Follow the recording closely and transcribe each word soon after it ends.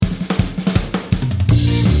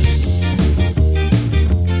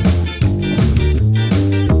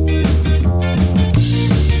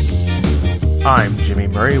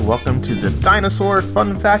Murray. Welcome to the Dinosaur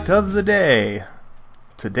Fun Fact of the Day.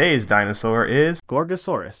 Today's dinosaur is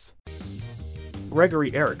Gorgosaurus.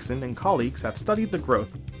 Gregory Erickson and colleagues have studied the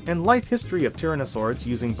growth and life history of tyrannosaurids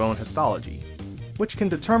using bone histology, which can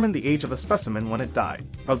determine the age of a specimen when it died.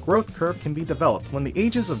 A growth curve can be developed when the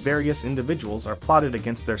ages of various individuals are plotted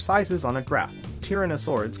against their sizes on a graph.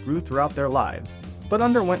 Tyrannosaurids grew throughout their lives, but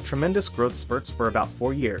underwent tremendous growth spurts for about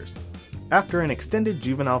 4 years. After an extended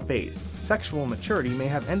juvenile phase, sexual maturity may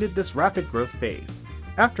have ended this rapid growth phase,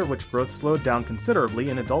 after which growth slowed down considerably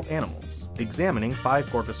in adult animals, examining 5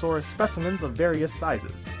 Gorgosaurus specimens of various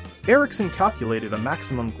sizes. Erickson calculated a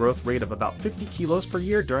maximum growth rate of about 50 kilos per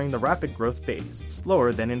year during the rapid growth phase,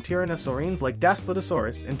 slower than in tyrannosaurines like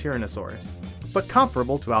Daspletosaurus and Tyrannosaurus, but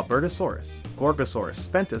comparable to Albertosaurus. Gorgosaurus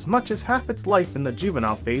spent as much as half its life in the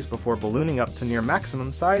juvenile phase before ballooning up to near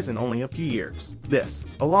maximum size in only a few years. This,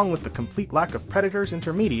 along with the complete lack of predators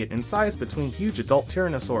intermediate in size between huge adult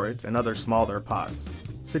tyrannosaurids and other smaller pods,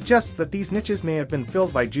 suggests that these niches may have been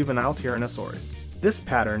filled by juvenile tyrannosaurids. This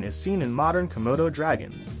pattern is seen in modern Komodo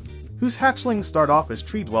dragons, whose hatchlings start off as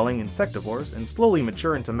tree-dwelling insectivores and slowly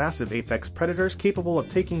mature into massive apex predators capable of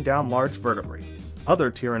taking down large vertebrates.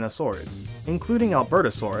 Other tyrannosaurids, including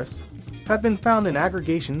Albertosaurus, have been found in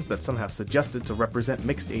aggregations that some have suggested to represent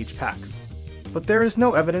mixed-age packs, but there is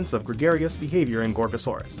no evidence of gregarious behavior in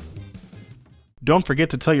Gorgosaurus. Don't forget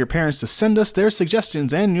to tell your parents to send us their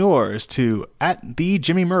suggestions and yours to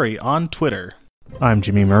 @TheJimmyMurray on Twitter. I'm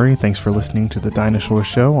Jimmy Murray. Thanks for listening to The Dinosaur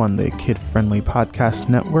Show on the Kid-Friendly Podcast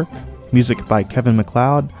Network. Music by Kevin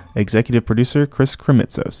MacLeod. Executive producer Chris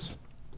Kremitzos.